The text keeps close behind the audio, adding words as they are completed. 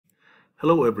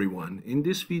Hello everyone. In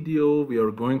this video we are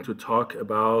going to talk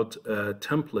about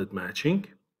template matching,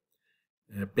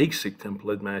 basic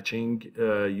template matching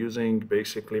using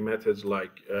basically methods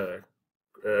like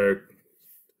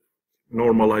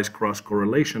normalized cross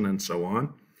correlation and so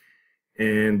on.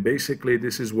 And basically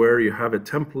this is where you have a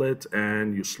template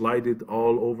and you slide it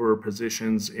all over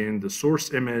positions in the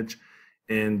source image,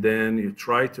 and then you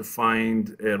try to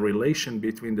find a relation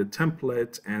between the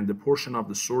template and the portion of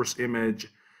the source image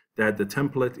that the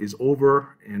template is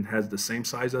over and has the same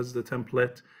size as the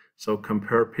template. So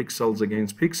compare pixels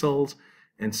against pixels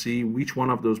and see which one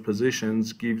of those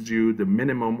positions gives you the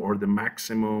minimum or the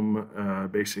maximum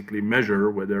basically measure,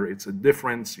 whether it's a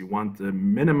difference, you want the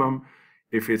minimum.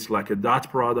 If it's like a dot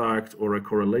product or a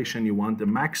correlation, you want the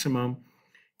maximum.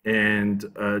 And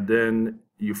then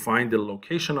you find the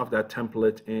location of that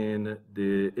template in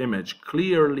the image.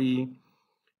 Clearly,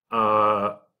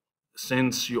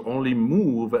 since you only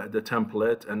move the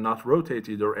template and not rotate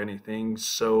it or anything,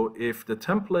 so if the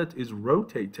template is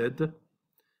rotated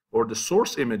or the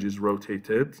source image is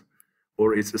rotated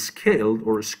or it's scaled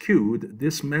or skewed,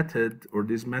 this method or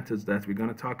these methods that we're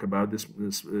going to talk about, this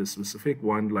specific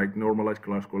one like normalized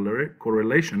cross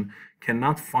correlation,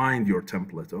 cannot find your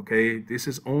template. Okay, this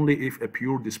is only if a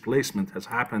pure displacement has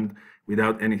happened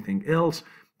without anything else.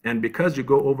 And because you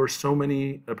go over so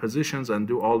many positions and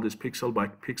do all this pixel by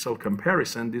pixel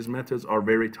comparison, these methods are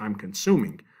very time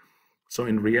consuming. So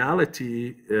in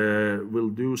reality, we'll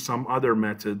do some other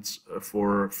methods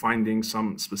for finding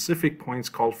some specific points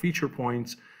called feature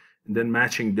points, and then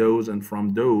matching those, and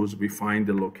from those we find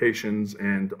the locations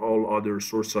and all other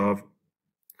sorts of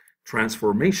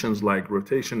transformations like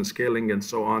rotation, scaling, and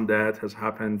so on that has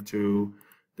happened to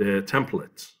the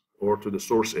template or to the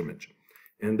source image.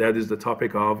 And that is the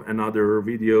topic of another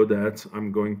video that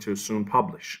I'm going to soon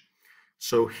publish.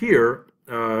 So here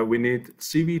we need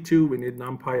CB2, we need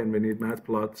NumPy, and we need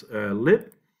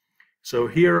matplotlib. So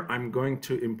here I'm going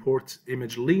to import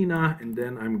image Lena, and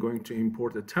then I'm going to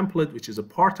import a template which is a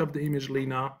part of the image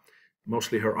Lena,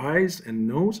 mostly her eyes and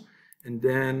nose. And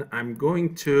then I'm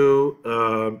going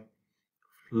to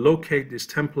locate this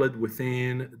template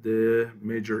within the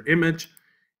major image.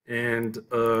 And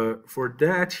for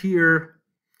that here,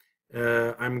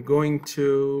 I'm going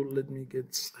to,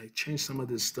 I changed some of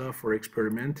this stuff for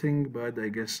experimenting, but I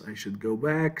guess I should go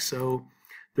back. So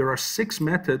there are 6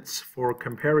 methods for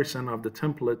comparison of the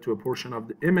template to a portion of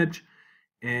the image,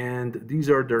 and these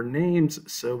are their names.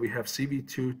 So we have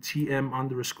CB2 TM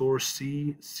underscore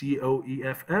C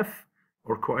COEFF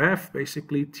or COEF,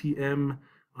 basically TM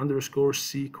underscore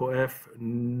C COEF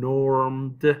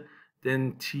normed,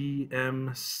 then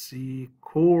TM C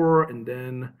core, and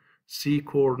then C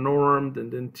core normed, and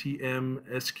then TM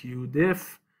SQ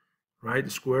diff,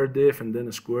 right? Square diff, and then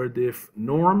a square diff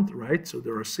normed, right? So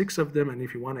there are 6 of them, and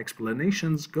if you want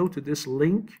explanations, go to this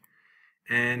link,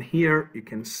 and here you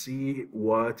can see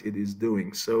what it is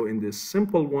doing. So in this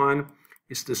simple one,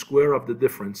 it's the square of the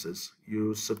differences.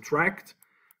 You subtract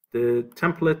the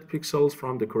template pixels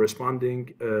from the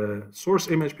corresponding source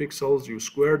image pixels, you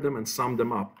square them and sum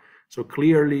them up. So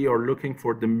clearly you're looking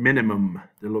for the minimum,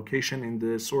 the location in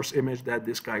the source image that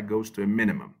this guy goes to a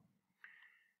minimum.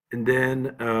 And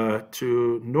then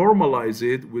to normalize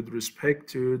it with respect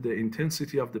to the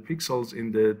intensity of the pixels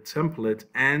in the template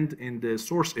and in the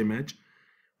source image,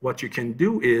 what you can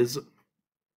do is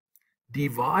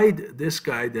divide this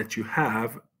guy that you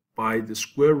have by the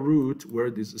square root,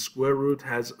 where this square root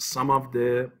has some of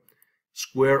the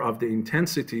square of the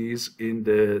intensities in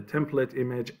the template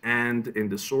image and in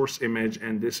the source image,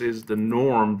 and this is the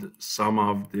normed sum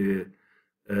of the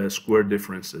square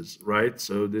differences, right?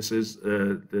 So this is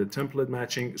the template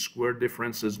matching square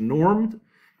differences normed,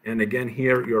 and again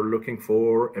here you're looking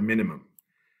for a minimum.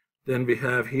 Then we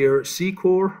have here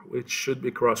C-core, which should be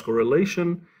cross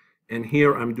correlation, and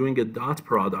here I'm doing a dot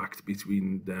product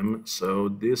between them. So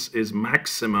this is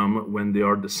maximum when they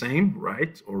are the same,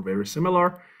 right, or very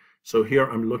similar. So here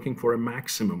I'm looking for a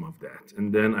maximum of that.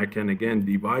 And then I can again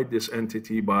divide this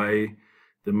entity by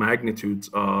the magnitudes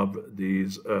of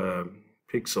these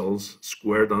pixels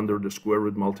squared under the square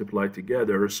root multiplied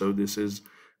together. So this is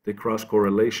the cross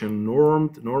correlation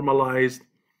normalized.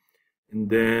 And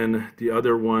then the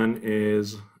other one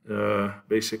is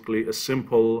basically a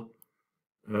simple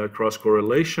cross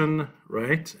correlation,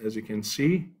 right, as you can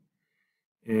see.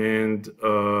 And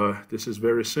this is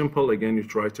very simple. Again, you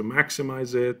try to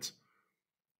maximize it.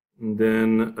 And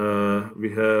then we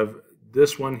have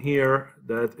this one here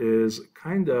that is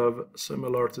kind of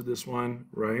similar to this one,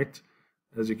 right?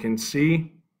 As you can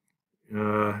see,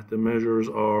 the measures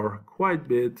are quite a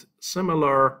bit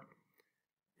similar.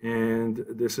 and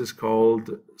this is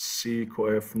called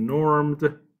CCoF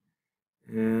normed,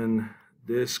 and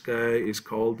this guy is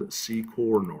called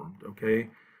C-core normed. Okay,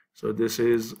 so this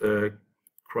is a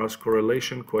cross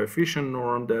correlation coefficient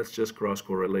norm. That's just cross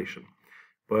correlation.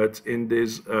 But in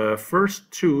these first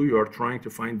two, you're trying to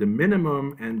find the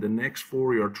minimum, and the next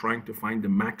four, you're trying to find the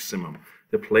maximum,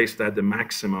 the place that the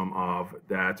maximum of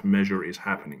that measure is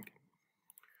happening.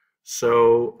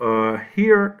 So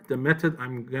here, the method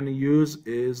I'm going to use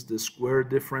is the square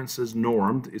differences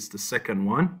normed. It's the second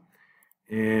one,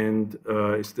 and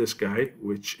it's this guy,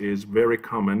 which is very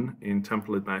common in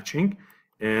template matching.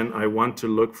 And I want to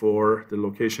look for the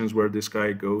locations where this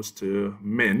guy goes to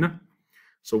min.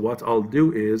 So what I'll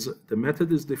do is, the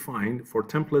method is defined for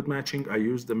template matching. I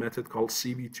use the method called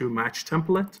CB2 Match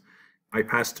Template. I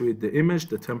pass to it the image,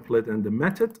 the template, and the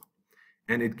method,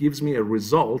 and it gives me a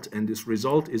result, and this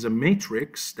result is a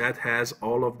matrix that has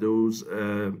all of those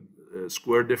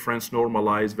square difference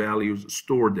normalized values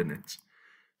stored in it.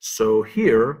 So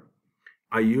here,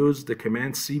 I use the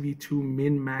command CB2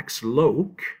 min max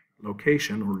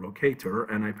location or locator,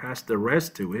 and I pass the res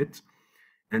to it.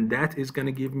 And that is going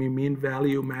to give me min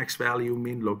value, max value,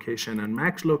 min location, and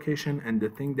max location. And the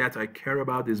thing that I care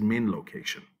about is min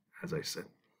location, as I said.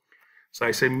 So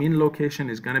I say min location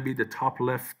is going to be the top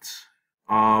left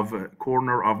of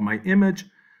corner of my image.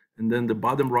 And then the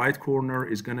bottom right corner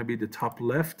is going to be the top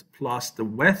left plus the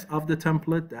width of the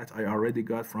template that I already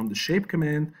got from the shape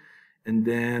command. And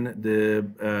then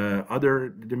the other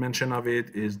dimension of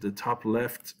it is the top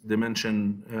left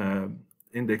dimension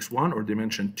index 1 or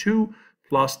dimension 2.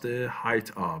 Plus the height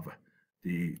of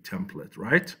the template,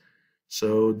 right?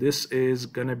 So this is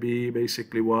going to be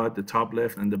basically what the top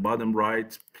left and the bottom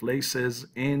right places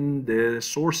in the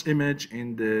source image,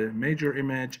 in the major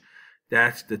image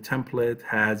that the template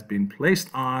has been placed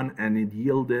on, and it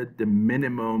yielded the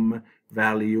minimum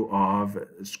value of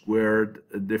squared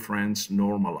difference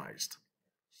normalized.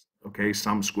 Okay,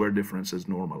 some square differences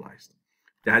normalized.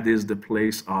 That is the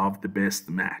place of the best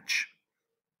match.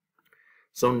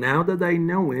 So now that I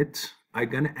know it, I'm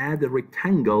going to add a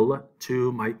rectangle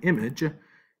to my image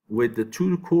with the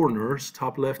two corners,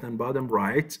 top left and bottom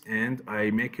right, and I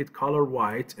make it color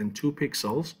white and 2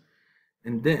 pixels.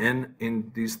 And then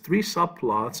in these 3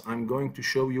 subplots, I'm going to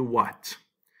show you what?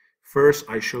 First,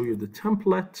 I show you the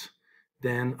template.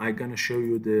 Then I'm going to show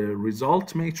you the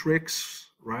result matrix,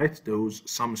 right? Those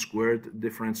sum squared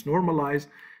difference normalized.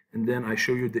 And then I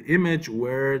show you the image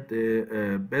where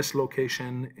the best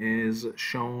location is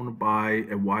shown by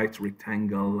a white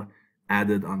rectangle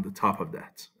added on the top of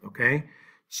that, okay?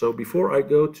 So before I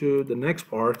go to the next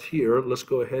part here, let's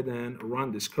go ahead and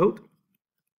run this code.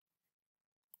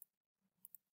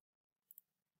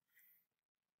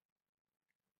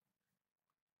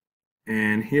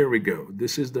 And here we go.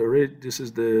 This is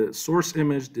the source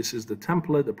image, this is the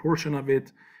template, a portion of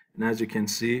it. And as you can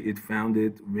see, it found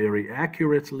it very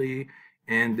accurately.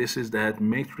 And this is that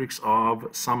matrix of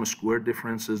sum square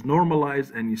differences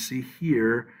normalized. And you see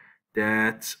here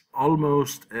that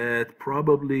almost at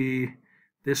probably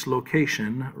this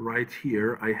location right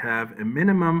here, I have a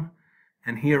minimum.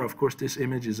 And here, of course, this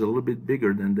image is a little bit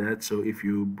bigger than that. So if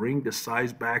you bring the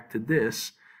size back to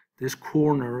this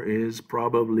corner is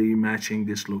probably matching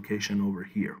this location over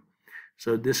here.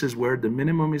 So this is where the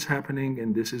minimum is happening,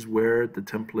 and this is where the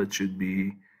template should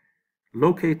be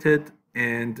located.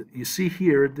 And you see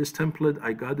here, this template,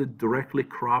 I got it directly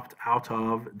cropped out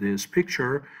of this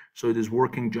picture, so it is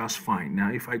working just fine.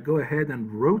 Now, if I go ahead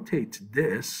and rotate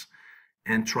this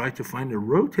and try to find a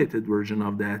rotated version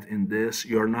of that in this,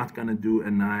 you're not going to do a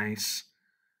nice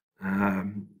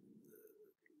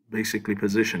basically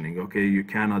positioning, okay? You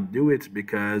cannot do it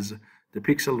because the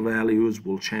pixel values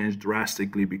will change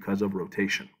drastically because of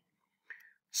rotation.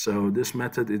 So this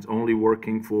method is only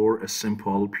working for a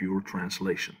simple pure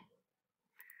translation.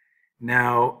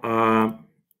 Now,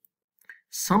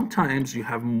 sometimes you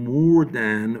have more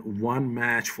than one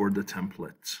match for the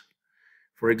template.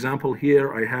 For example,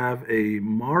 here I have a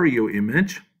Mario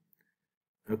image,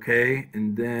 okay,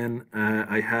 and then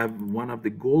I have one of the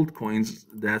gold coins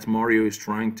that Mario is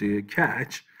trying to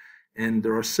catch. And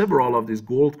there are several of these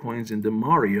gold coins in the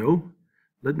Mario.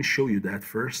 Let me show you that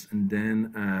first, and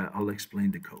then I'll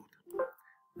explain the code.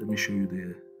 Let me show you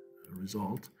the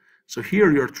result. So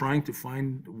here you're trying to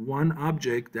find one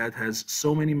object that has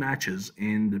so many matches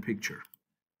in the picture.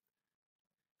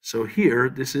 So here,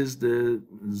 this is the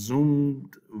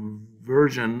zoomed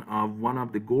version of one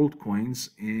of the gold coins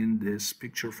in this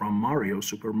picture from Mario,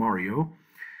 Super Mario.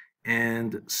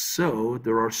 And so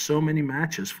there are so many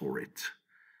matches for it.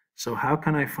 So how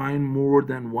can I find more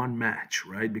than one match,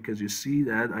 right? Because you see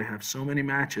that I have so many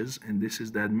matches, and this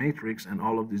is that matrix, and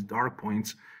all of these dark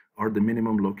points are the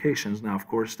minimum locations. Now, of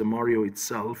course, the Mario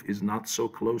itself is not so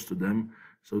close to them,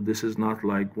 so this is not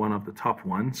like one of the top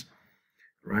ones,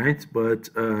 right? But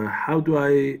how do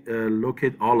I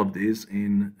locate all of these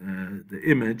in the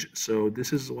image? So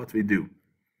this is what we do.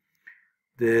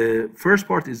 The first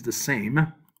part is the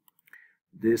same.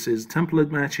 This is template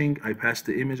matching. I pass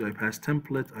the image, I pass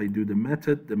template, I do the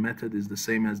method. The method is the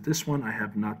same as this one. I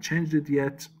have not changed it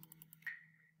yet.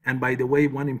 And by the way,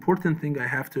 one important thing I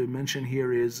have to mention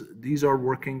here is these are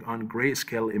working on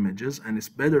grayscale images, and it's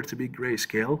better to be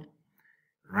grayscale,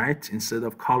 right, instead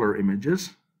of color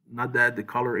images. Not that the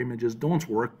color images don't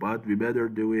work, but we better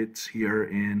do it here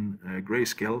in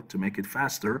grayscale to make it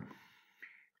faster.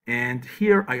 And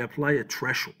here I apply a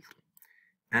threshold,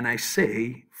 and I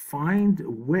say find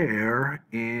where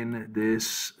in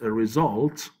this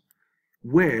result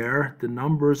where the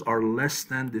numbers are less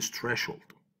than this threshold.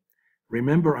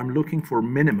 Remember, I'm looking for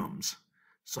minimums,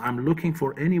 so I'm looking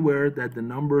for anywhere that the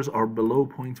numbers are below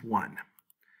 0.1.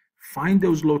 Find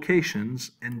those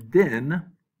locations, and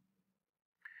then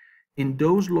in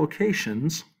those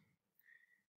locations,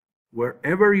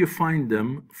 wherever you find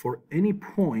them, for any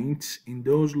point in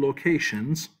those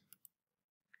locations,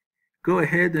 go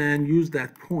ahead and use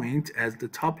that point as the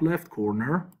top left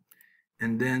corner,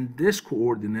 and then this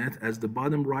coordinate as the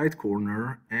bottom right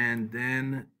corner, and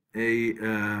then a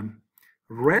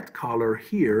red color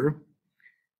here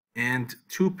and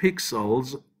 2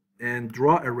 pixels, and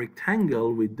draw a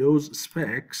rectangle with those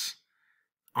specs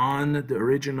on the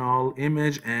original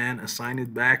image and assign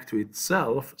it back to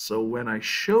itself. So when I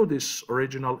show this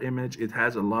original image, it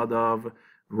has a lot of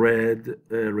red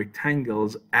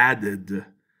rectangles added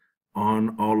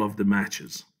on all of the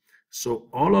matches. So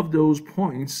all of those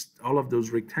points, all of those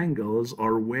rectangles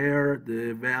are where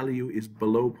the value is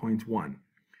below 0.1.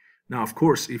 Now, of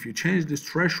course, if you change this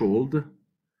threshold,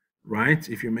 right,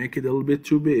 if you make it a little bit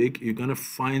too big, you're going to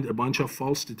find a bunch of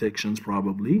false detections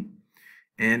probably.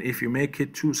 And if you make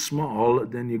it too small,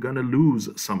 then you're going to lose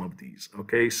some of these.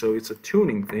 Okay, so it's a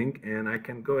tuning thing, and I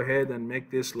can go ahead and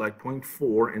make this like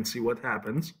 0.4 and see what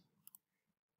happens.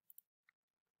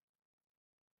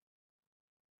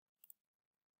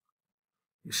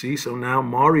 You see, so now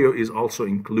Mario is also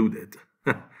included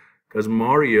because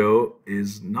Mario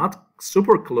is not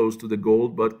super close to the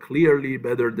gold, but clearly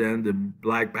better than the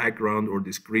black background or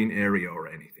this green area or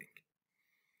anything.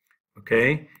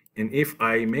 Okay, and if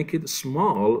I make it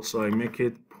small, so I make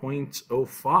it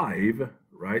 0.05,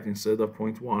 right, instead of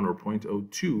 0.1 or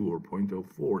 0.02 or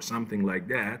 0.04, something like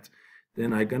that,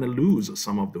 then I'm gonna lose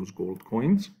some of those gold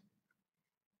coins.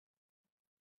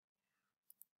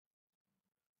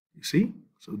 You see?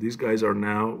 So these guys are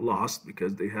now lost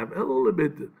because they have a little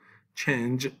bit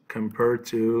change compared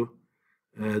to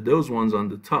those ones on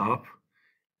the top.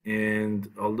 And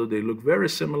although they look very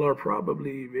similar,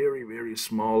 probably very, very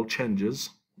small changes,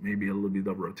 maybe a little bit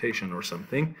of rotation or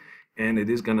something, and it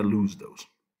is going to lose those.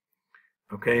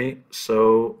 Okay,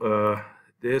 so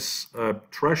this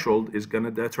threshold is going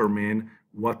to determine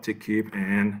what to keep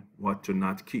and what to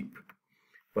not keep.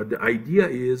 But the idea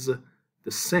is the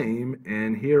same,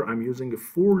 and here I'm using a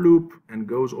for loop and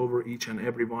goes over each and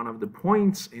every one of the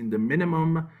points in the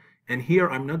minimum. And here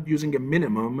I'm not using a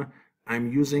minimum,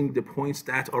 I'm using the points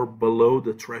that are below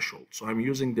the threshold. So I'm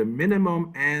using the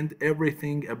minimum and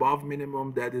everything above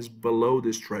minimum that is below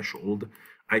this threshold.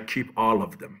 I keep all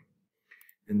of them.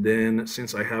 And then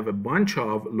since I have a bunch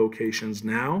of locations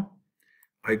now,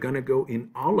 I'm gonna go in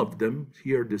all of them.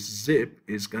 Here this zip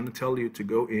is gonna tell you to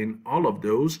go in all of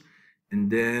those. And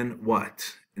then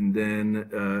what? And then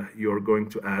you're going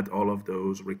to add all of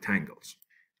those rectangles.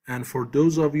 And for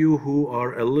those of you who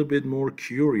are a little bit more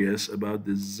curious about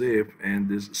the zip and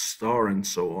this star and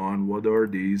so on, what are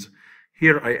these?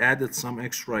 Here I added some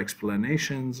extra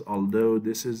explanations, although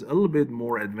this is a little bit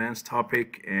more advanced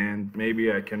topic and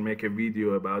maybe I can make a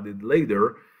video about it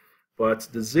later. But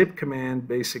the zip command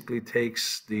basically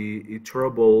takes the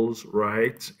iterables,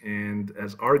 right, and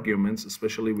as arguments,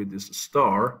 especially with this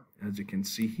star, as you can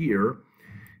see here,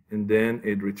 and then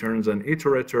it returns an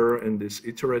iterator, and this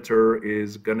iterator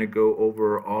is going to go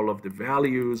over all of the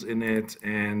values in it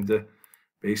and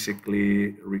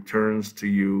basically returns to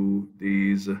you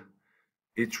these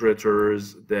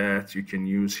iterators that you can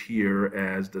use here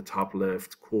as the top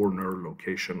left corner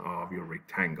location of your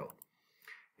rectangle.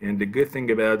 And the good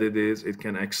thing about it is it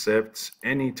can accept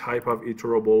any type of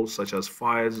iterables such as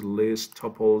files, lists,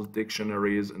 tuples,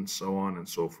 dictionaries, and so on and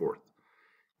so forth.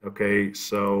 Okay,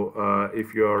 so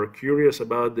if you are curious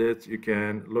about it, you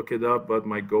can look it up, but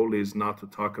my goal is not to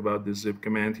talk about the zip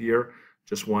command here.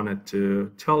 Just wanted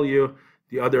to tell you.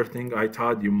 The other thing I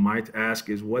thought you might ask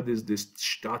is, what is this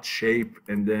dot shape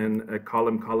and then a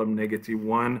column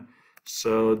 -1?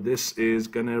 So this is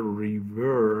gonna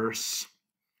reverse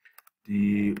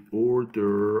the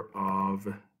order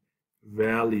of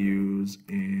values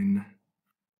in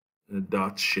a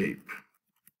dot shape.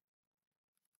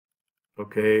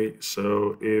 Okay,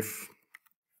 so if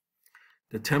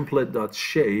the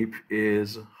template.shape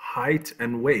is height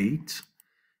and weight,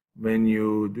 when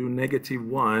you do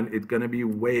 -1, it's going to be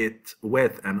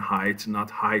width and height, not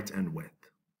height and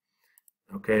width.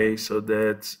 Okay, so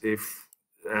that if,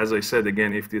 as I said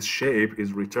again, if this shape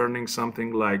is returning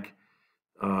something like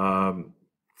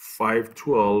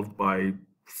 512 by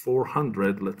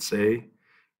 400, let's say,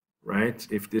 right?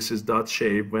 If this is dot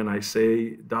shape, when I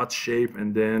say dot shape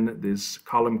and then this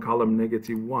column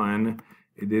 -1,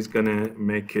 it is gonna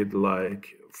make it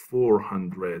like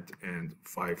 400 and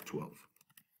 512.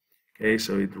 Okay,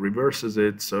 so it reverses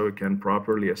it so it can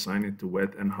properly assign it to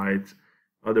width and height.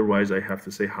 Otherwise, I have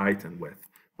to say height and width.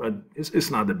 But it's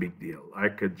not a big deal. I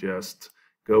could just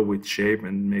go with shape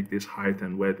and make this height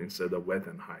and width instead of width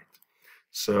and height.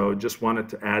 So just wanted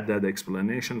to add that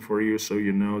explanation for you so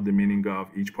you know the meaning of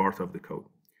each part of the code.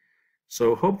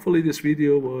 So hopefully this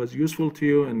video was useful to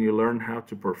you and you learned how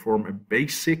to perform a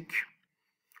basic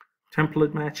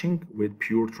template matching with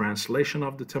pure translation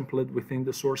of the template within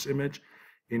the source image.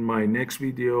 In my next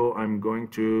video, I'm going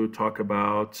to talk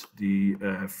about the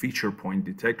feature point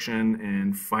detection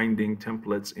and finding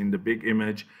templates in the big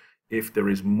image if there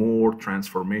is more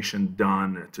transformation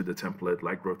done to the template,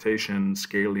 like rotation,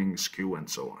 scaling, skew, and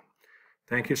so on.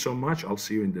 Thank you so much. I'll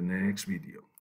see you in the next video.